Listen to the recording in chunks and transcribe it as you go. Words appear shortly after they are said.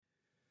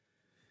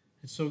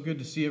It's so good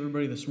to see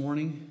everybody this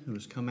morning who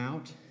has come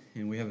out,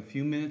 and we have a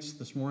few minutes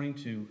this morning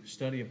to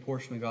study a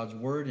portion of God's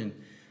Word, and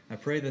I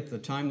pray that the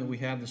time that we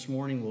have this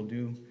morning will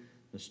do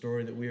the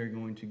story that we are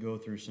going to go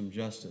through some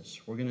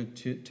justice. We're going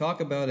to talk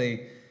about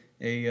a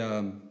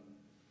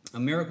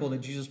miracle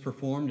that Jesus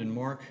performed in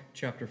Mark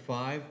chapter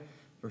 5,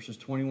 verses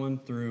 21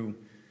 through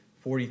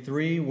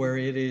 43, where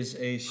it is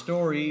a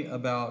story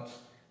about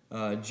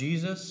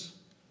Jesus,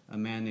 a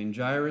man named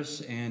Jairus,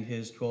 and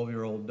his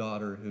 12-year-old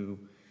daughter who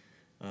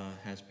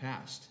has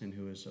passed and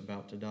who is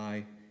about to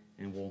die,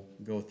 and we'll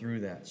go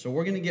through that. So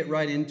we're going to get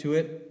right into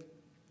it.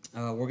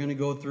 We're going to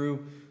go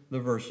through the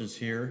verses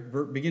here,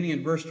 beginning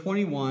in verse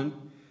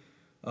 21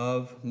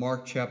 of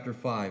Mark chapter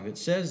 5. It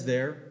says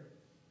there,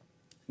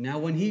 Now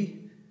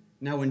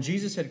when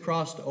Jesus had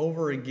crossed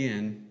over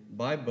again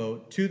by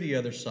boat to the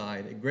other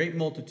side, a great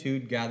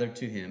multitude gathered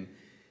to him,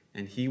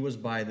 and he was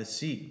by the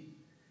sea.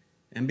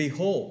 And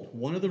behold,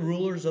 one of the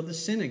rulers of the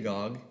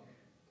synagogue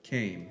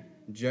came,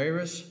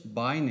 Jairus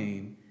by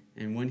name,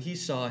 and when he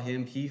saw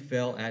him, he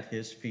fell at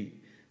his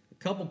feet. A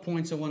couple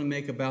points I want to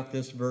make about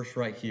this verse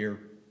right here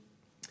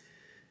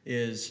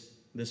is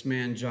this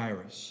man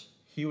Jairus.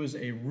 He was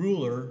a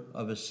ruler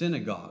of a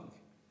synagogue,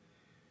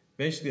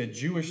 basically a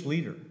Jewish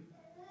leader,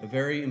 a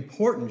very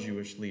important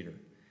Jewish leader.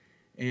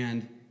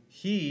 And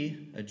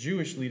he, a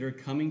Jewish leader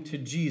coming to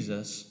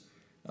Jesus,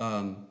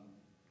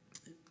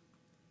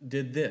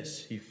 did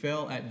this. He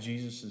fell at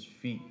Jesus'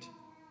 feet.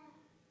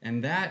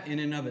 And that in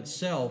and of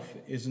itself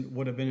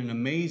would have been an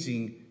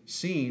amazing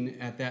scene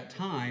at that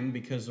time,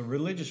 because the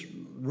religious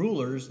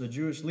rulers, the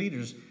Jewish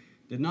leaders,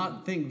 did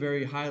not think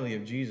very highly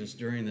of Jesus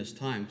during this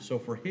time. So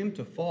for him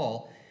to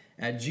fall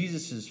at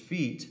Jesus'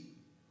 feet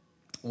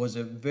was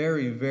a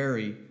very,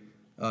 very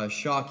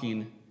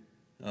shocking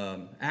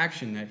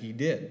action that he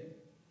did.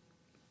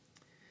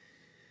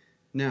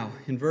 Now,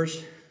 in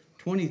verse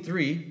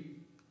 23,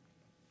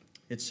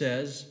 it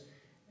says,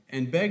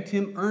 And begged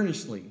him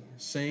earnestly,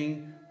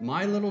 saying,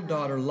 My little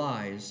daughter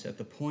lies at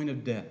the point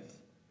of death.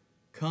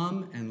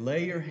 Come and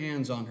lay your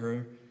hands on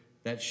her,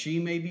 that she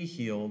may be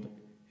healed,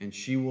 and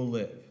she will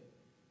live.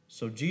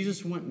 So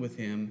Jesus went with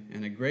him,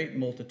 and a great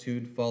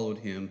multitude followed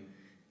him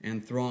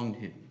and thronged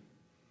him.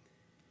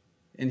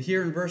 And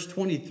here in verse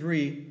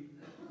 23,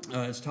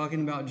 it's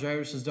talking about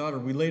Jairus' daughter.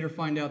 We later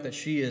find out that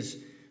she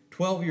is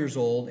 12 years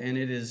old, and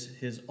it is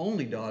his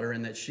only daughter,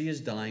 and that she is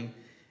dying.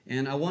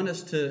 And I want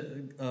us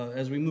to,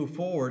 as we move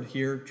forward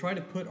here, try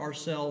to put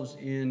ourselves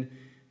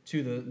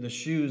into the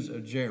shoes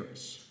of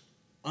Jairus.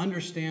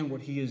 Understand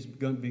what he is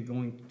going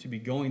to be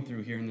going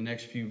through here in the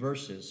next few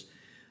verses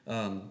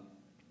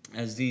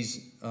as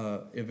these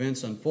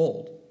events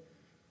unfold.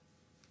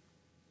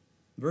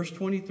 Verse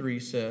 23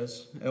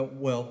 says,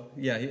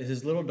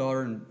 his little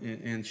daughter,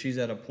 and she's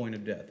at a point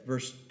of death.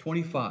 Verse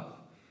 25,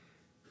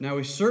 Now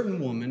a certain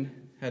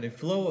woman had a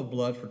flow of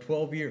blood for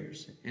 12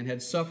 years, and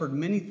had suffered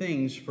many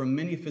things from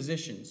many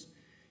physicians.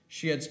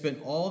 She had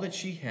spent all that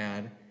she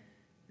had,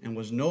 and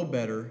was no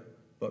better,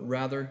 but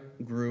rather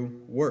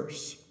grew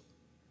worse.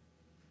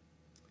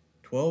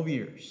 12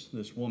 years,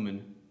 this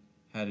woman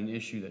had an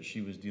issue that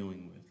she was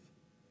dealing with.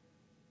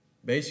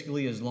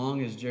 Basically, as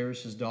long as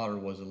Jairus' daughter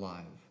was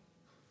alive,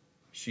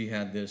 she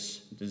had this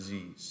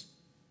disease.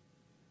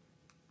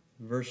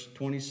 Verse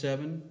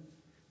 27,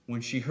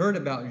 When she heard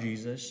about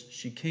Jesus,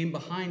 she came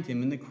behind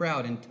him in the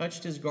crowd and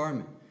touched his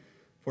garment.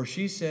 For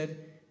she said,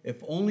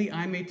 If only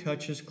I may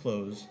touch his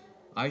clothes,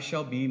 I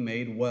shall be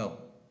made well.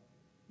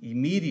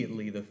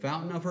 Immediately the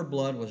fountain of her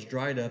blood was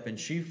dried up, and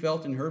she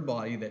felt in her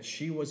body that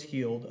she was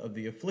healed of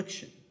the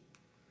affliction.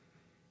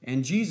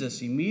 And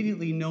Jesus,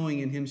 immediately knowing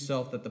in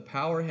himself that the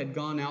power had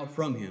gone out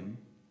of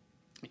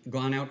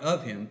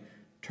him,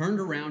 turned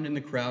around in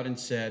the crowd and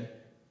said,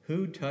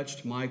 Who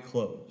touched my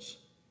clothes?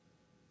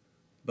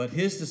 But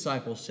his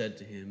disciples said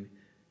to him,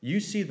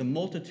 You see the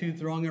multitude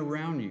thronging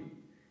around you,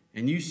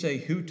 and you say,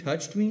 Who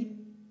touched me?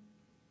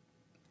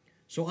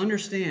 So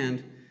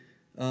understand,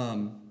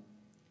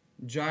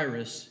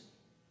 Jairus,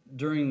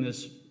 during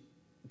this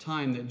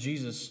time that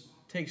Jesus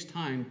takes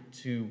time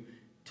to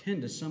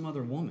tend to some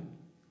other woman,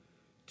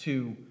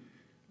 to,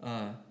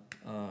 as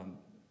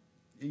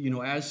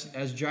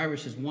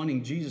Jairus is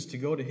wanting Jesus to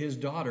go to his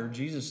daughter,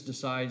 Jesus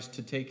decides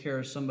to take care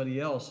of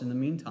somebody else in the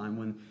meantime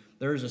when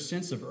there is a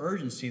sense of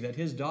urgency that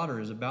his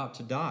daughter is about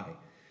to die.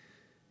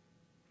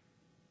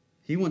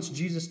 He wants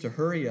Jesus to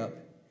hurry up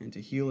and to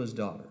heal his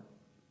daughter.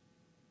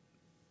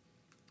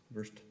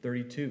 Verse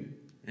 32,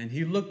 And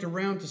he looked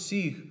around to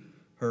see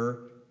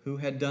her who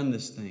had done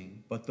this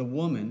thing. But the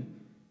woman,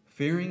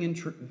 fearing and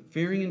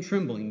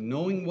trembling,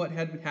 knowing what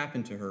had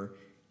happened to her,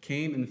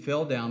 came and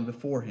fell down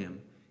before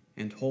him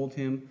and told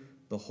him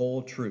the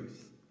whole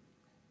truth.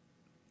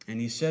 And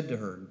he said to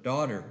her,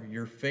 Daughter,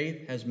 your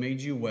faith has made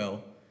you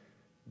well.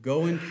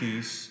 Go in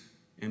peace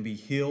and be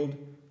healed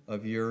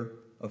of your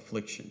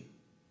affliction.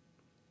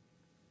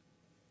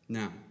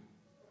 Now,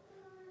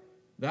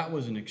 that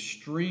was an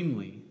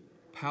extremely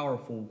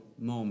powerful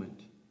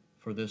moment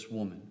for this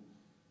woman.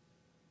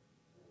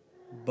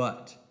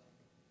 But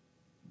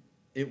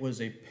it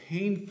was a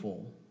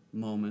painful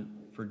moment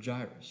for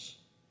Jairus.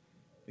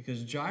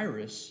 Because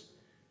Jairus,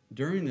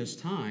 during this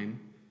time,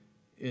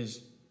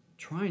 is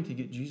trying to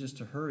get Jesus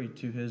to hurry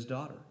to his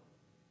daughter.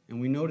 And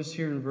we notice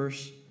here in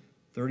verse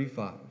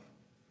 35,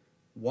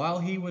 while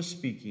he was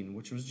speaking,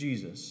 which was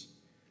Jesus,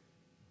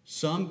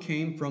 some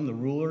came from the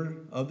ruler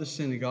of the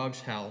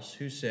synagogue's house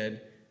who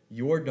said,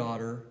 "Your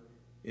daughter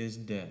is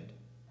dead.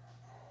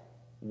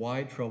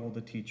 Why trouble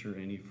the teacher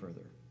any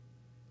further?"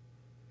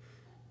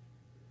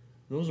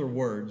 Those are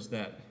words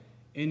that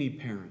any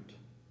parent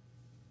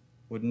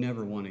would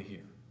never want to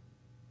hear.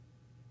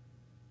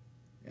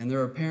 And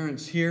there are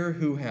parents here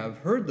who have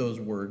heard those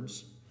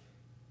words,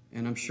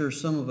 and I'm sure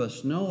some of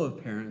us know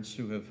of parents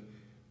who have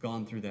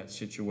gone through that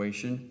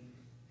situation,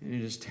 and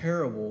it is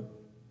terrible,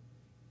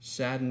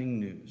 saddening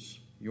news.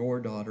 Your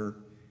daughter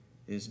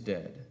is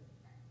dead.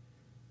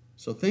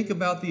 So think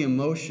about the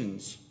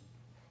emotions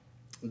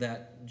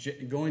that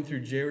going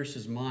through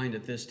Jairus' mind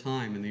at this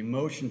time, and the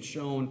emotion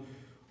shown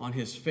on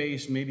his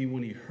face maybe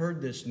when he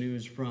heard this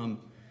news from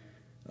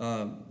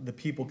the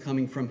people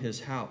coming from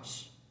his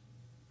house.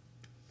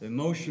 The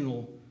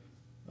emotional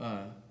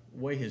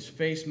way his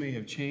face may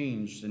have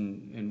changed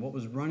and what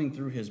was running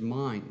through his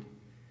mind.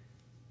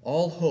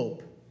 All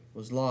hope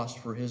was lost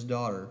for his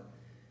daughter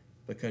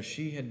because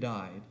she had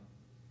died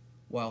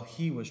while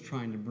he was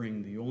trying to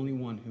bring the only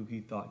one who he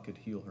thought could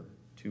heal her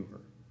to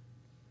her.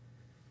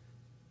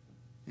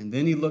 And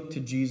then he looked to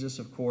Jesus,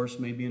 of course,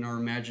 maybe in our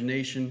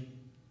imagination,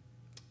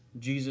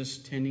 Jesus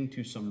tending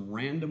to some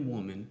random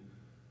woman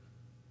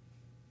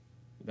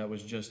that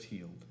was just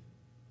healed.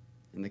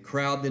 And the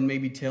crowd then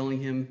maybe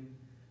telling him,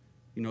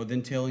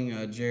 telling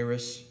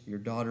Jairus, "Your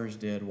daughter is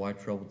dead, why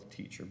trouble the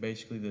teacher?"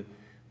 Basically,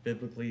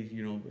 biblically,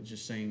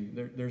 just saying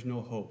there's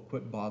no hope.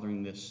 Quit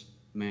bothering this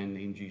man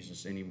named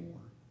Jesus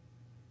anymore.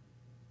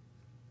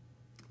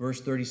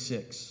 Verse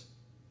 36.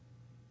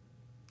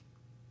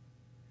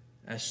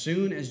 As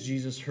soon as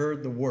Jesus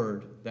heard the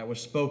word that was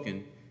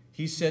spoken,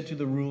 he said to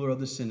the ruler of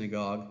the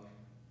synagogue,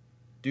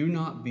 "Do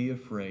not be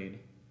afraid,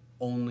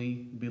 only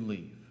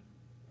believe."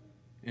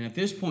 And at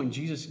this point,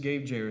 Jesus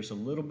gave Jairus a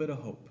little bit of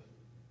hope.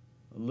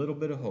 A little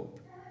bit of hope.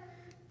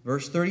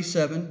 Verse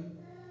 37,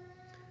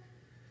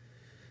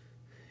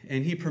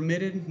 and he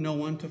permitted no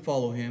one to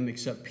follow him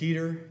except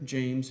Peter,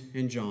 James,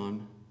 and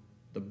John,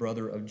 the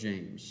brother of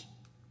James.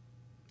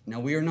 Now,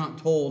 we are not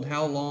told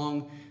how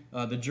long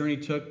the journey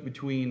took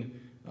between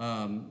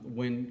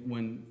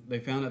when they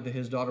found out that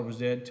his daughter was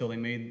dead till they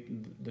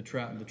made the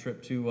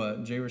trip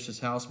to Jairus'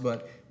 house,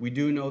 but we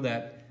do know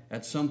that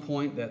at some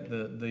point that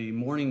the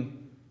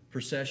morning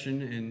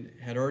procession and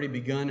had already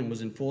begun and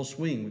was in full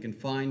swing. We can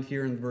find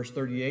here in verse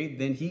 38,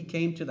 then he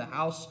came to the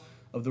house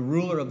of the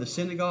ruler of the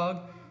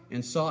synagogue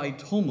and saw a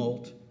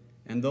tumult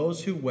and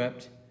those who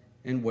wept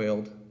and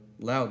wailed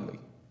loudly.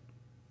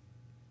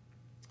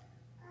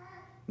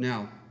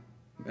 Now,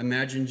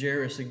 imagine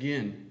Jairus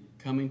again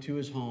coming to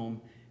his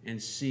home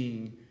and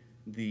seeing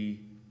the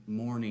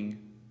mourning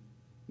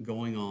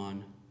going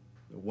on,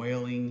 the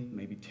wailing,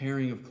 maybe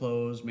tearing of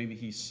clothes, maybe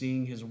he's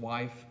seeing his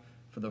wife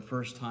for the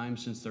first time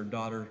since their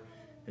daughter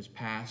has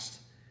passed,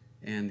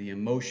 and the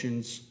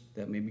emotions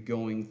that may be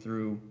going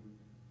through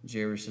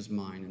Jairus'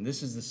 mind. And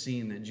this is the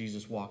scene that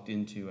Jesus walked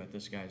into at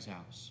this guy's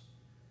house.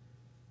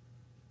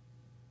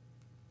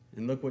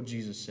 And look what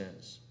Jesus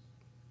says.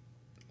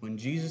 When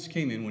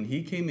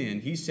he came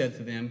in, he said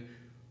to them,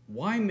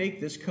 "Why make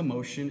this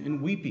commotion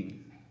and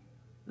weeping?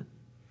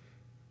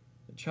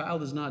 The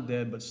child is not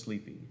dead, but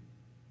sleeping."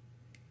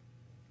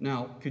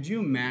 Now, could you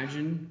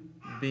imagine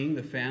being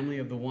the family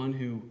of the one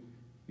who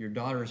your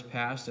daughter has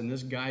passed, and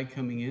this guy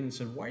coming in and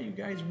said, "Why are you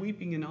guys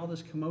weeping in all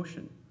this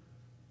commotion?"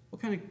 What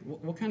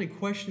kind of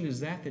question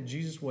is that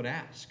Jesus would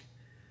ask?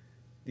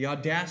 The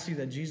audacity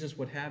that Jesus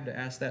would have to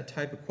ask that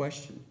type of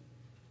question.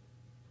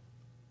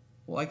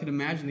 Well, I could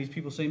imagine these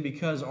people saying,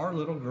 "Because our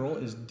little girl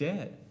is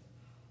dead.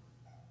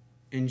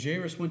 And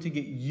Jairus went to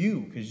get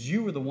you because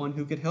you were the one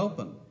who could help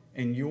him.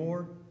 And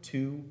you're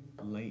too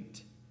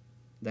late.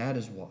 That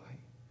is why."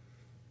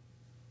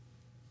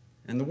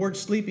 And the word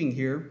sleeping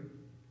here,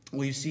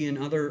 we see in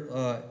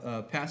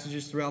other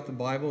passages throughout the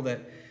Bible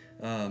that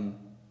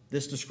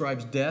this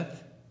describes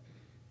death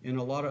in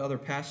a lot of other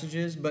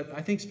passages. But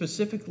I think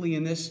specifically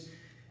in this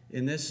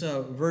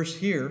verse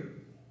here,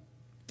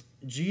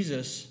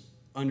 Jesus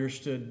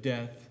understood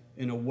death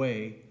in a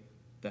way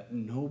that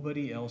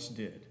nobody else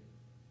did.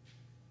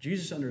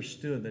 Jesus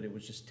understood that it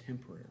was just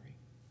temporary.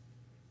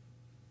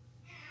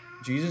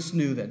 Jesus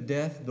knew that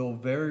death, though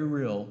very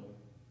real,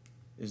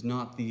 is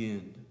not the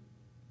end.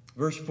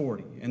 Verse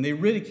 40, and they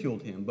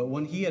ridiculed him, but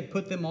when he had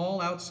put them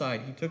all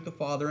outside, he took the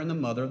father and the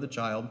mother of the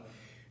child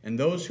and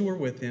those who were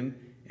with him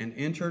and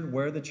entered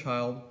where the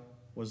child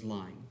was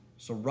lying.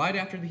 So right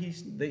after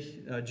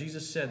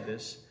Jesus said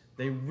this,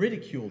 they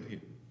ridiculed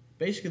him.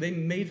 Basically, they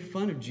made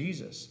fun of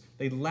Jesus.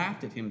 They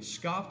laughed at him,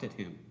 scoffed at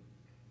him.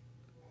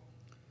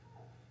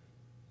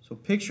 So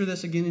picture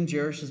this again in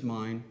Jairus'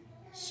 mind,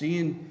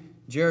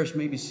 Jairus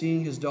maybe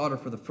seeing his daughter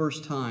for the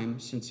first time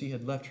since he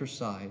had left her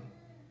side.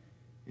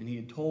 And he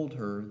had told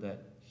her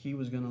that he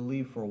was going to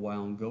leave for a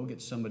while and go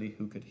get somebody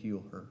who could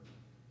heal her.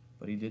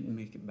 But he didn't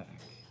make it back.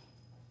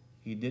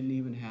 he didn't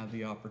even have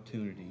the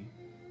opportunity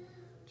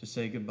to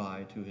say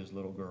goodbye to his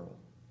little girl.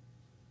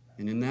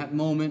 And in that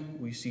moment,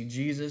 we see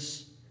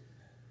Jesus,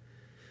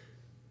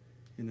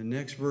 in the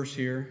next verse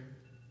here,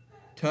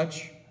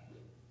 touch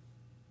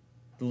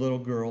the little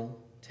girl,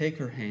 take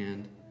her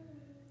hand.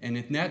 And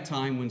at that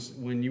time,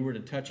 when you were to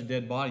touch a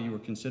dead body, you were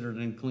considered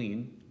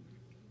unclean.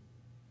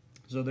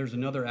 So there's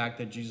another act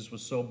that Jesus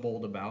was so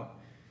bold about.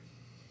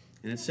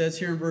 And it says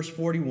here in verse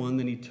 41,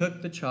 then he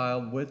took the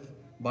child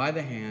by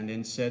the hand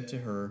and said to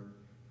her,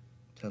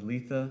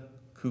 Talitha,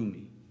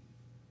 Cumi,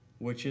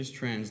 which is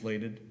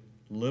translated,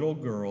 little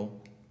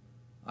girl,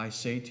 I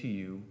say to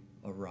you,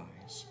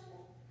 arise.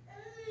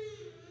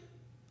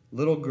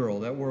 Little girl,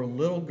 that word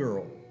little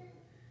girl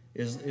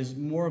is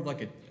more of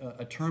like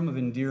a term of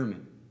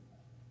endearment.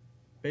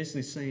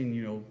 Basically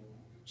saying,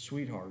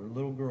 sweetheart or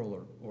little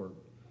girl or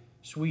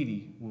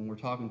sweetie when we're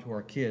talking to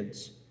our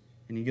kids.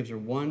 And he gives her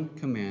one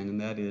command, and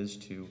that is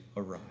to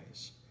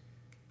arise.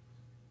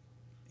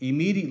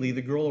 Immediately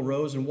the girl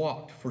arose and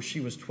walked, for she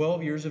was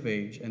 12 years of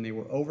age, and they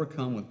were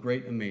overcome with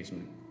great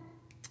amazement.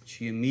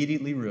 She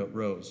immediately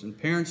rose. And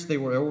parents, they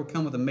were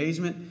overcome with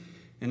amazement,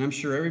 and I'm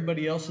sure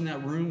everybody else in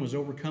that room was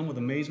overcome with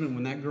amazement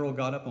when that girl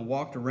got up and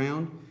walked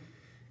around.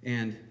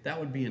 And that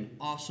would be an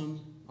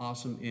awesome,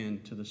 awesome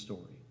end to the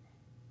story.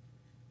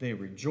 They're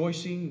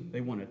rejoicing.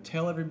 They want to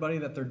tell everybody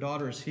that their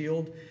daughter is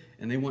healed,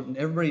 and they want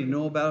everybody to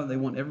know about it. They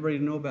want everybody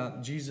to know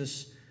about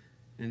Jesus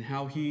and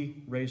how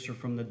he raised her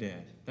from the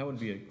dead. That would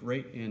be a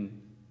great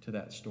end to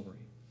that story.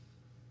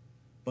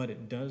 But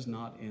it does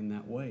not end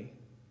that way.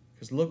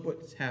 Because look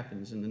what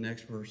happens in the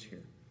next verse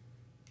here.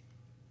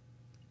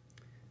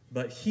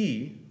 But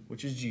he,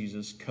 which is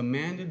Jesus,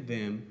 commanded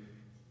them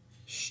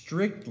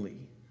strictly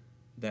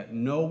that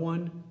no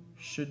one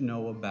should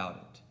know about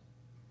it,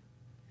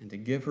 and to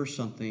give her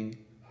something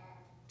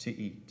to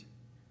eat.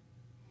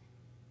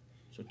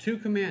 So 2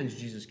 commands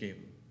Jesus gave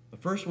them. The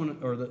first one,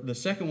 or the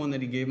second one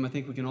that he gave them, I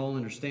think we can all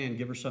understand,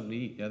 give her something to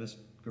eat. Yeah, this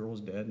girl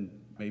is dead and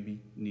maybe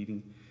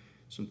needing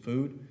some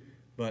food.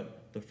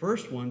 But the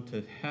first one,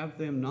 to have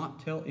them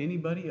not tell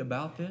anybody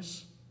about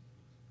this,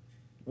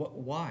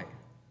 why?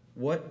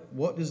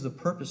 What is the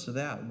purpose of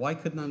that? Why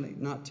couldn't I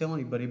not tell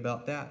anybody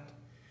about that?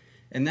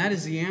 And that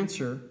is the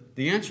answer.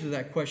 The answer to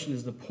that question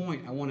is the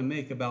point I want to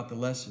make about the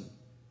lesson.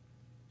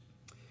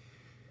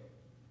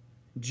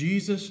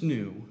 Jesus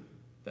knew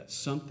that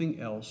something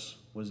else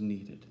was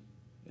needed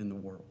in the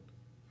world.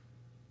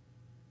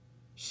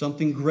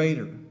 Something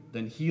greater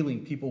than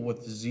healing people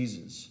with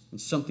diseases, and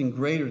something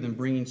greater than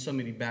bringing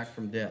somebody back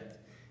from death.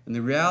 And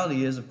the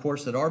reality is, of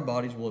course, that our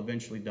bodies will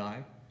eventually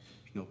die.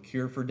 There's no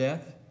cure for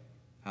death,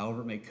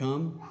 however it may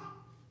come.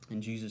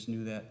 And Jesus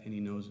knew that, and he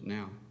knows it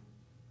now.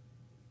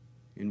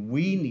 And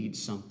we need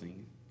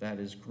something that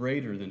is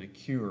greater than a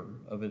cure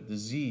of a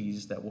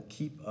disease that will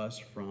keep us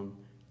from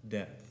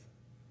death.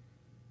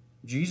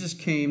 Jesus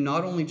came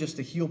not only just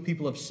to heal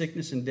people of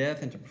sickness and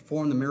death and to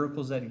perform the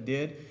miracles that he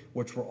did,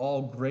 which were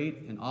all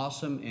great and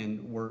awesome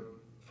and were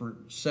for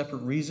separate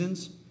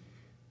reasons.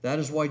 That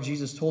is why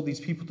Jesus told these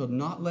people to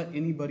not let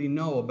anybody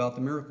know about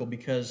the miracle,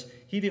 because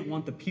he didn't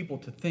want the people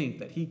to think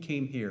that he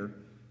came here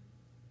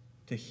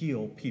to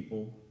heal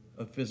people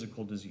of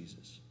physical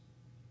diseases.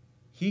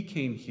 He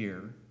came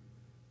here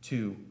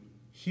to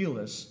heal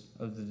us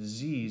of the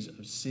disease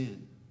of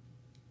sin,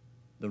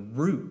 the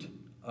root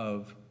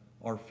of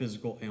our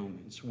physical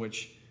ailments,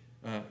 which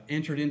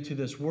entered into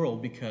this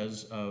world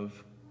because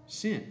of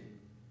sin.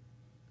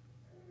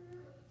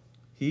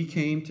 He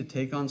came to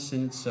take on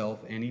sin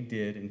itself, and he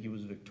did, and he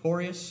was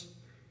victorious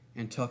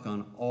and took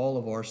on all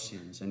of our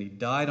sins. And he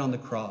died on the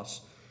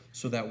cross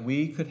so that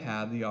we could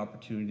have the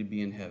opportunity to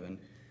be in heaven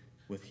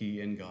with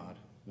he and God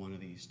one of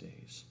these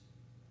days.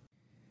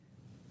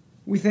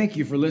 We thank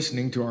you for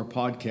listening to our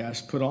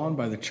podcast put on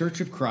by the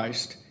Church of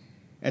Christ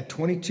at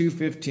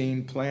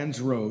 2215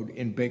 Plans Road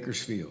in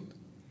Bakersfield.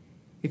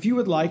 If you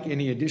would like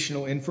any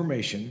additional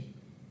information,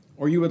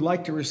 or you would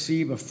like to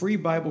receive a free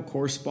Bible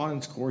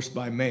correspondence course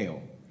by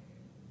mail,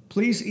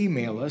 please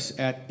email us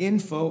at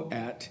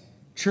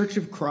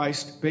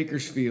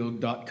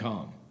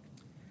info@churchofchristbakersfield.com.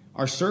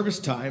 Our service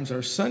times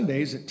are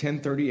Sundays at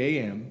 10:30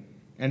 a.m.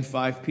 and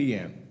 5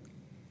 p.m.,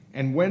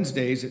 and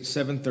Wednesdays at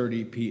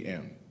 7:30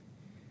 p.m.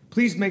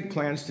 Please make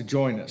plans to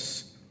join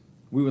us.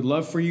 We would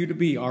love for you to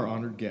be our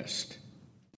honored guest.